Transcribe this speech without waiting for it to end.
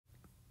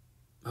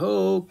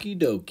Okie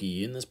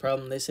dokie. In this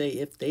problem, they say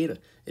if theta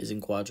is in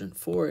quadrant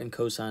 4 and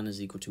cosine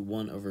is equal to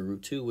 1 over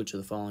root 2, which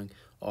of the following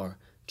are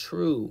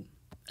true?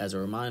 As a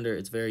reminder,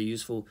 it's very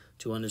useful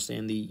to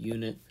understand the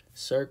unit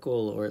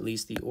circle, or at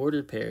least the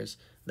ordered pairs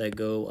that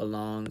go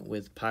along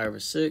with pi over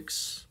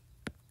 6,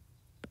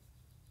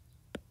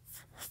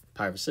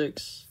 pi over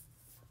 6,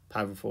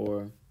 pi over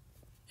 4,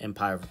 and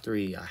pi over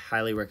 3. I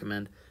highly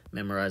recommend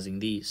memorizing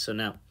these. So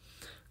now,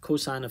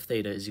 cosine of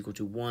theta is equal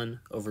to 1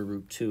 over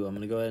root 2. I'm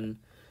going to go ahead and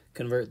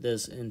convert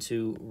this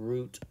into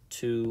root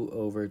 2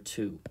 over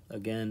 2.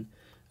 Again,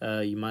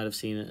 you might have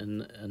seen it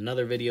in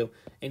another video.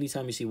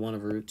 Anytime you see 1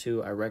 over root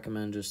 2, I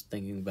recommend just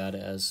thinking about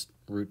it as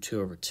root 2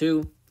 over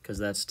 2, because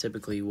that's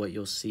typically what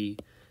you'll see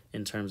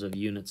in terms of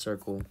unit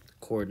circle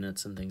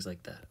coordinates and things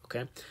like that,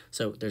 okay?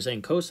 So they're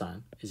saying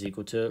cosine is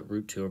equal to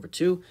root 2 over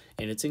 2,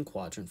 and it's in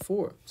quadrant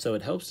 4. So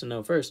it helps to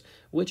know first,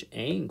 which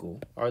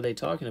angle are they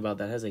talking about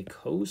that has a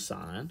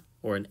cosine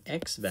or an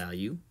x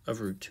value of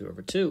root 2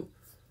 over 2?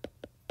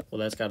 Well,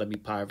 that's got to be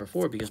pi over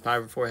 4, because pi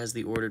over 4 has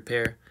the ordered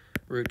pair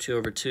root 2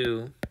 over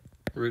 2,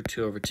 root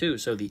 2 over 2.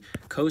 So the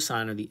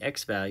cosine, or the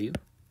x value,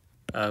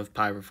 of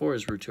pi over 4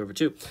 is root 2 over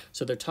 2.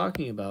 So they're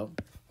talking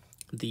about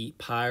the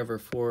pi over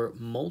 4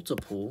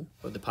 multiple,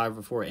 or the pi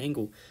over 4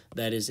 angle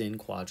that is in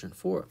quadrant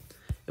 4.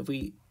 If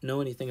we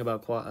know anything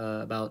about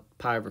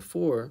pi over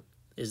 4,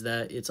 is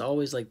that it's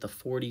always like the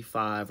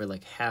 45, or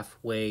like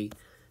halfway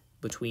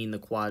between the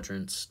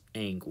quadrants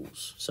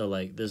angles. So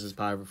like this is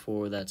pi over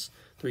 4, that's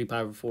 3 pi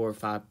over 4,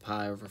 5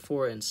 pi over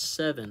 4, and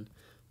 7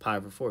 pi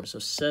over 4. So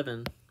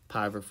 7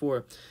 pi over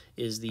 4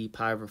 is the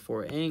pi over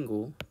 4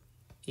 angle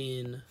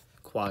in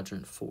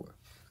quadrant 4.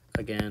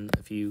 Again,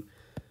 if you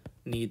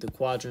need the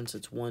quadrants,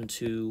 it's 1,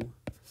 2,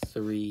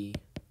 3,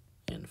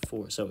 and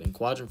 4. So in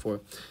quadrant 4,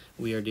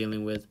 we are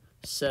dealing with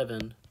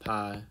 7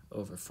 pi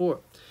over 4.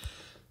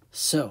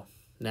 So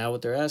now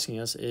what they're asking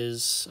us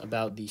is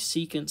about the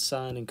secant,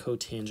 sine, and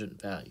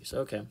cotangent values.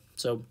 Okay,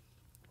 so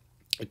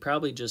it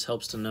probably just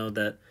helps to know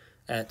that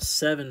at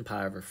 7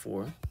 pi over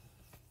 4,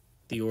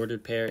 the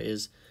ordered pair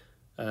is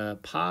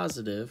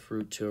positive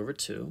root 2 over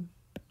 2,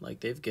 like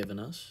they've given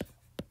us.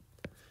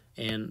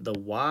 And the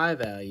y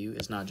value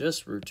is not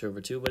just root 2 over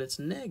 2, but it's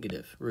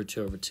negative root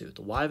 2 over 2.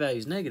 The y value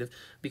is negative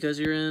because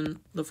you're in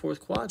the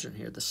fourth quadrant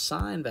here. The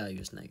sine value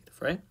is negative,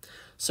 right?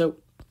 So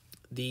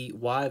the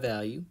y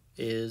value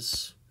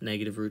is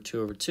negative root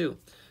 2 over 2,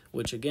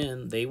 which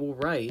again, they will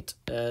write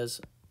as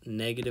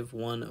negative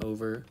 1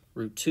 over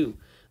root 2.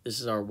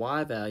 This is our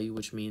y value,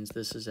 which means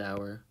this is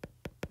our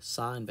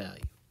sine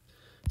value.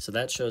 So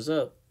that shows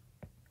up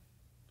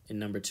in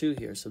number 2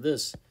 here. So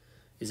this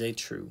is a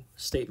true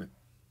statement.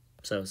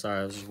 So sorry,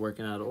 I was just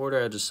working out of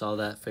order. I just saw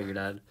that, figured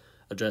I'd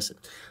address it.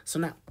 So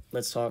now,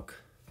 let's talk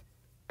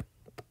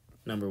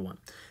number 1.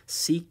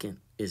 Secant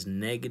is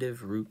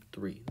negative root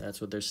 3.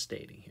 That's what they're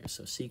stating here.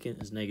 So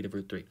secant is negative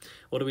root 3.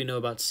 What do we know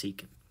about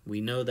secant?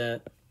 We know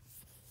that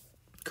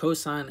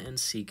cosine and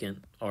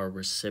secant are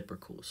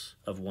reciprocals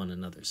of one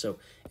another. So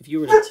if you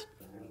were to...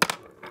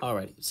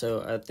 Alrighty,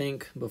 so I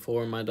think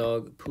before my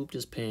dog pooped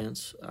his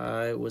pants,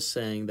 I was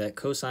saying that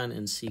cosine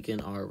and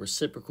secant are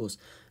reciprocals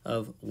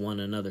of one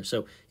another.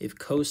 So if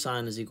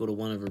cosine is equal to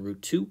 1 over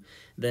root 2,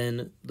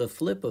 then the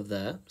flip of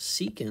that,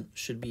 secant,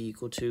 should be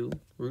equal to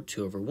root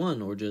 2 over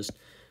 1, or just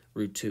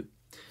root 2.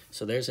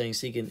 So they're saying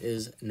secant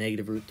is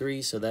negative root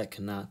 3, so that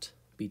cannot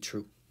be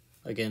true.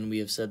 Again, we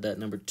have said that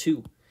number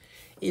 2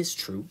 is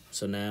true.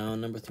 So now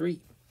number 3.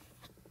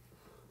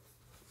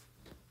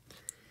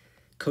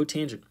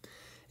 Cotangent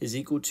is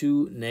equal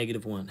to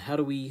negative 1. How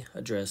do we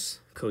address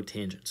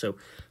cotangent? So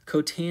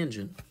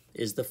cotangent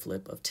is the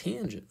flip of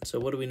tangent.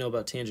 So what do we know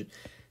about tangent?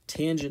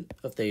 Tangent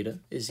of theta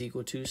is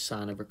equal to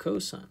sine over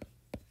cosine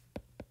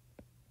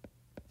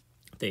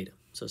theta.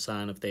 So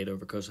sine of theta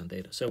over cosine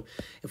theta. So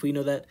if we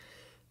know that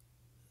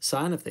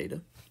sine of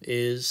theta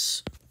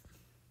is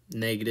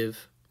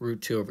negative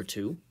root 2 over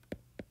 2,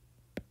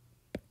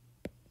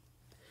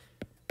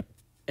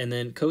 and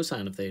then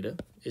cosine of theta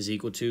is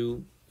equal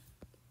to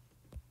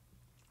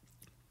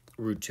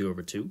root 2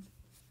 over 2,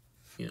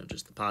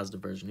 just the positive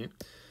version here,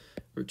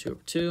 root 2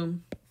 over 2,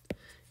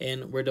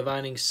 and we're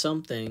dividing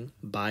something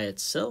by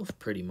itself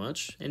pretty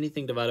much.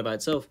 Anything divided by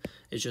itself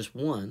is just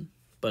 1,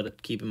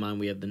 but keep in mind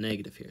we have the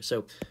negative here.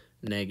 So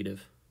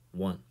negative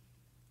 1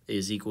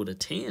 is equal to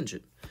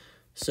tangent.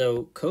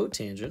 So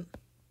cotangent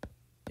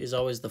is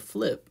always the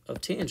flip of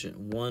tangent,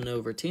 1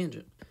 over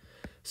tangent.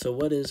 So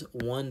what is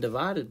 1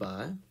 divided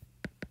by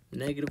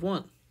negative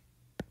 1?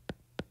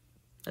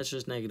 That's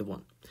just negative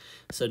 1.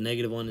 So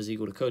negative 1 is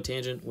equal to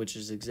cotangent, which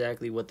is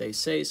exactly what they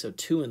say. So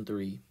 2 and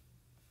 3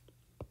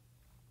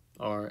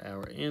 are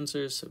our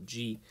answers. So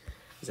G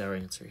is our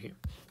answer here.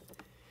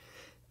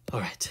 All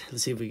right,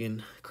 let's see if we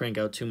can crank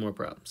out 2 more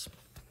problems.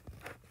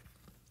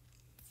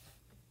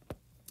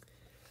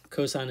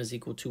 Cosine is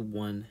equal to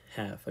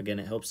 1/2. Again,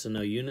 it helps to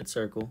know unit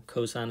circle.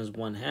 Cosine is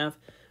 1/2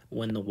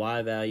 when the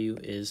y value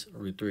is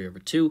root 3 over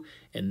 2,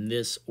 and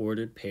this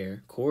ordered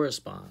pair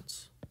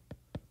corresponds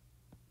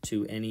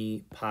to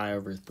any pi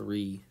over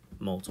 3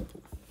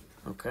 multiple.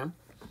 Okay,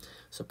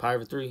 so pi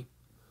over 3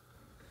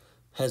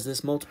 has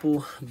this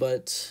multiple,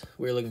 but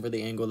we're looking for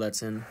the angle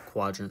that's in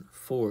quadrant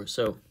 4.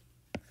 So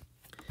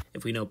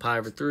if we know pi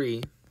over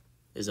 3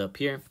 is up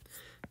here,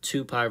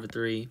 2 pi over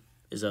 3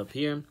 is up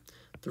here,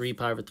 3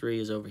 pi over 3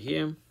 is over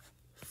here,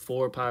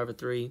 4 pi over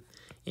 3,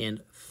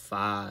 and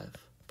 5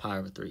 pi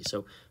over 3.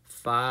 So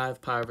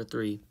 5 pi over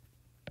 3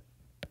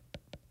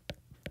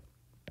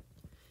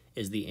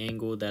 is the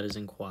angle that is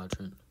in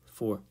quadrant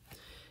 4,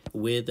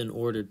 with an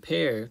ordered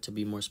pair, to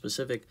be more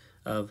specific,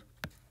 of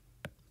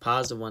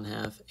positive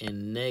 1/2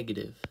 and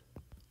negative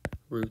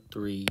root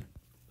 3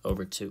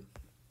 over 2.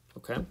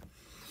 Okay?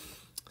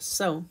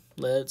 So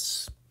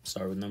let's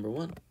start with number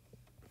 1.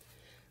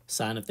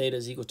 Sine of theta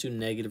is equal to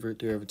negative root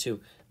 3 over 2.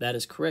 That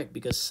is correct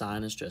because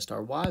sine is just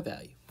our y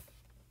value.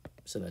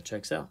 So that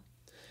checks out.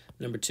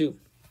 Number 2,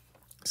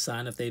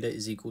 sine of theta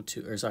is equal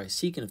to,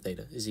 secant of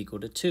theta is equal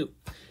to 2.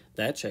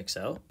 That checks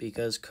out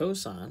because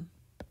cosine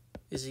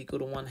is equal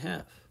to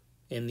 1/2.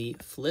 And the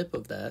flip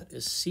of that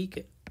is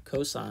secant.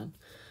 Cosine,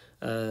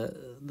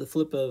 the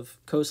flip of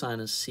cosine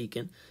is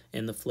secant,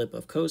 and the flip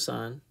of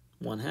cosine,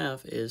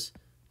 1/2, is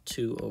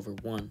 2 over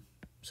 1.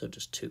 So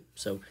just 2.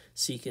 So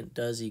secant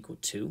does equal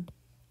 2.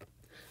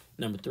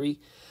 Number 3,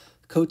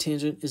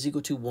 cotangent is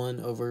equal to 1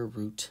 over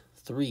root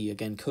 3.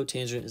 Again,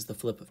 cotangent is the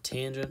flip of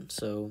tangent.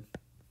 So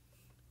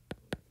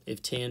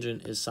if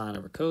tangent is sine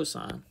over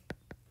cosine,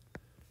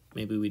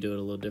 maybe we do it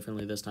a little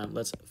differently this time.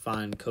 Let's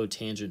find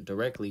cotangent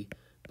directly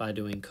by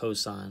doing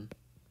cosine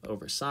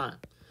over sine.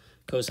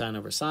 Cosine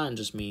over sine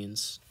just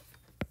means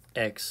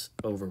x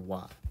over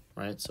y,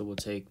 right? So we'll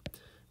take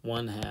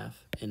 1/2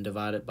 and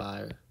divide it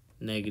by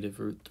negative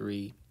root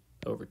 3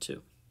 over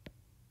 2.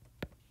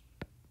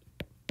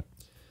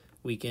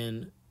 We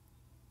can,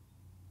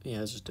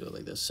 let's just do it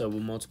like this. So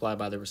we'll multiply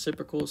by the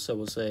reciprocal. So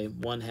we'll say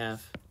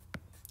 1/2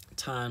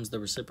 times the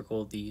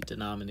reciprocal of the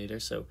denominator.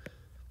 So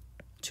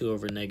 2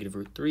 over negative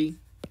root 3.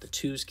 The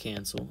 2's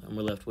cancel, and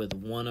we're left with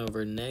 1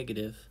 over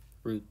negative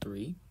root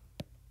 3.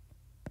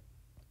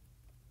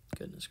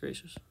 Goodness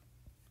gracious.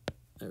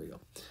 There we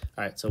go. All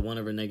right, so 1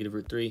 over negative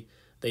root 3.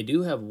 They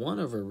do have 1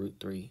 over root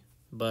 3,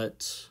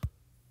 but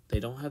they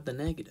don't have the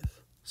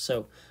negative.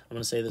 So I'm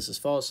going to say this is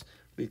false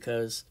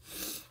because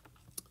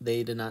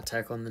they did not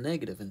tack on the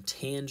negative, and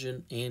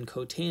tangent and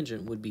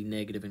cotangent would be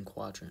negative in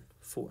quadrant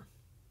 4.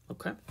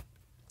 Okay?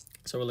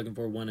 So we're looking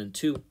for 1 and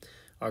 2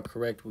 are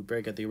correct. We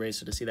break out the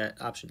eraser to see that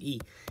option E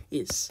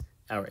is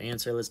our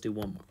answer. Let's do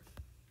one more.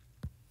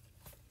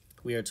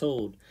 We are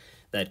told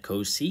that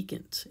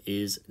cosecant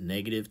is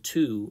negative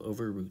 2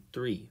 over root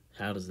 3.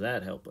 How does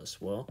that help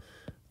us? Well,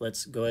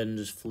 let's go ahead and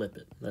just flip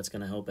it. That's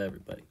going to help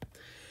everybody.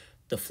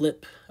 The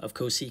flip of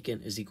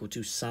cosecant is equal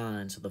to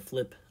sine. So the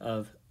flip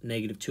of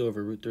negative 2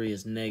 over root 3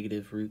 is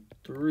negative root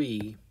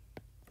 3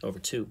 over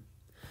 2.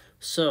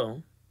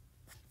 So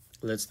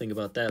let's think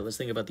about that. Let's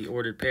think about the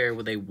ordered pair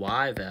with a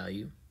y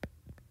value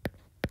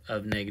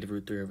of negative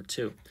root 3 over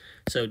 2.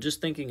 So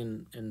just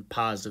thinking in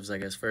positives, I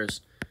guess,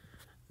 first,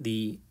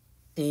 the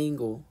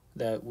angle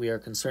that we are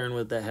concerned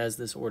with that has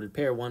this ordered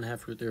pair,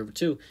 1/2 root 3 over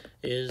 2,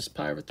 is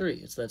pi over 3.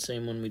 It's that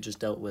same one we just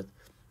dealt with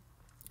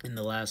in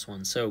the last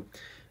one. So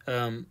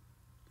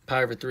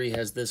pi over 3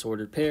 has this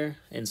ordered pair,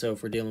 and so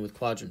if we're dealing with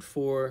quadrant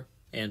 4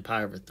 and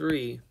pi over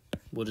 3,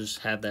 we'll just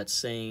have that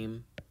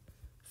same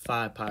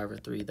 5 pi over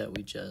 3 that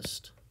we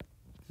just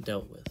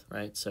dealt with,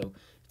 right? So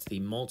it's the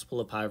multiple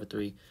of pi over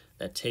 3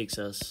 that takes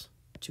us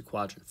to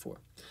quadrant 4.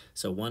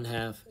 So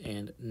 1/2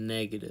 and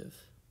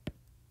negative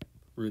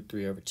root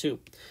 3 over 2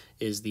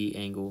 is the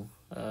angle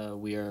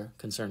we are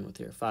concerned with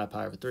here, 5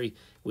 pi over 3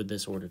 with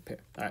this ordered pair.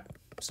 All right,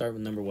 start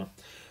with number 1.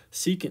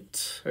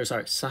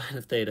 Sine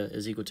of theta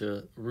is equal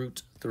to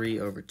root 3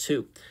 over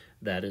 2.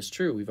 That is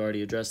true. We've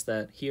already addressed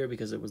that here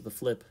because it was the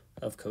flip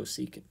of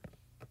cosecant.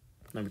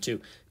 Number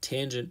 2,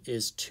 tangent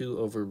is 2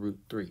 over root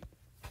 3.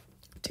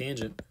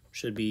 Tangent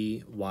should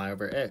be y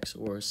over x,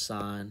 or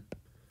sine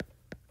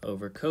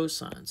over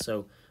cosine.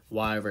 So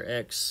y over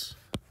x,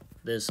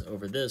 this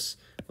over this,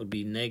 would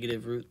be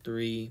negative root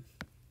 3.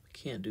 I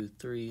can't do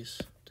 3's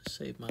to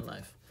save my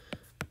life.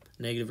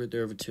 Negative root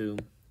 3 over 2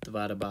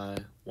 divided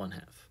by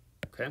 1/2.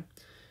 Okay?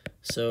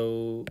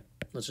 So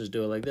let's just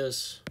do it like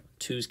this.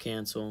 2's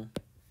cancel.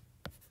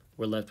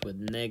 We're left with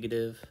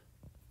negative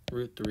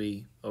root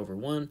 3 over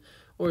 1,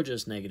 or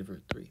just negative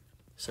root 3.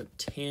 So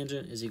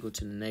tangent is equal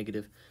to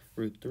negative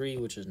root 3,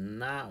 which is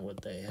not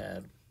what they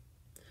had.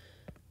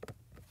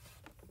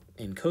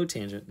 In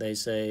cotangent, they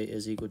say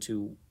is equal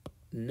to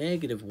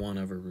negative 1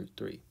 over root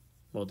 3.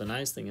 Well, the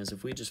nice thing is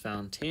if we just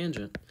found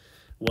tangent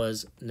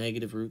was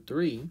negative root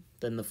 3,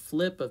 then the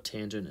flip of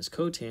tangent is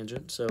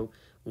cotangent, so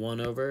 1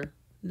 over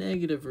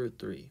negative root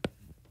 3.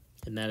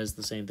 And that is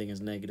the same thing as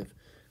negative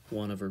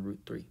 1 over root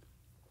 3.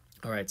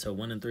 All right, so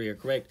 1 and 3 are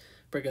correct.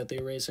 Break out the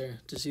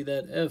eraser to see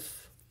that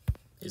F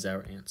is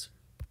our answer.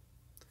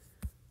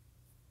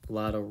 A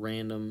lot of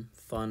random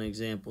fun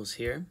examples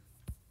here.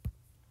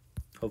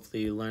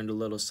 Hopefully you learned a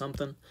little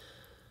something.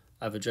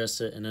 I've addressed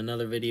it in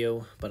another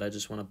video, but I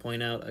just want to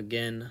point out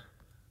again,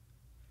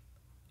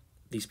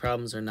 these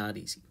problems are not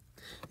easy.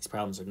 These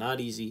problems are not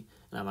easy,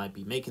 and I might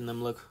be making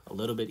them look a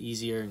little bit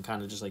easier and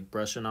kind of just like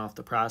brushing off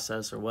the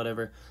process or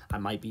whatever. I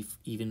might be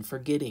even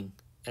forgetting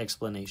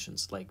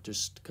explanations, like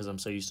just because I'm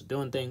so used to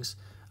doing things,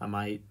 I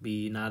might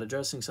be not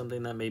addressing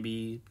something that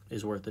maybe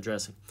is worth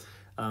addressing.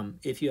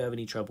 If you have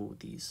any trouble with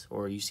these,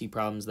 or you see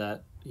problems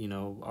that, you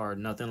know, are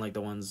nothing like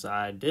the ones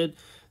I did,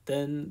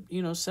 then,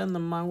 you know, send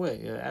them my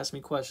way. Ask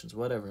me questions,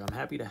 whatever. I'm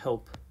happy to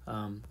help.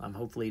 I'm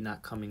hopefully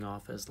not coming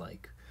off as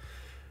like,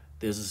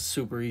 this is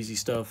super easy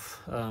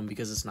stuff,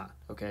 because it's not,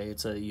 okay?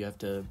 It's you have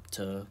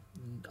to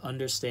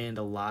understand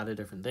a lot of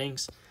different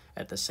things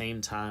at the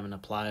same time and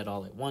apply it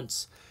all at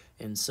once.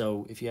 And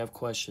so if you have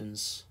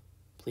questions,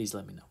 please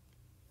let me know.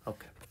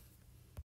 Okay.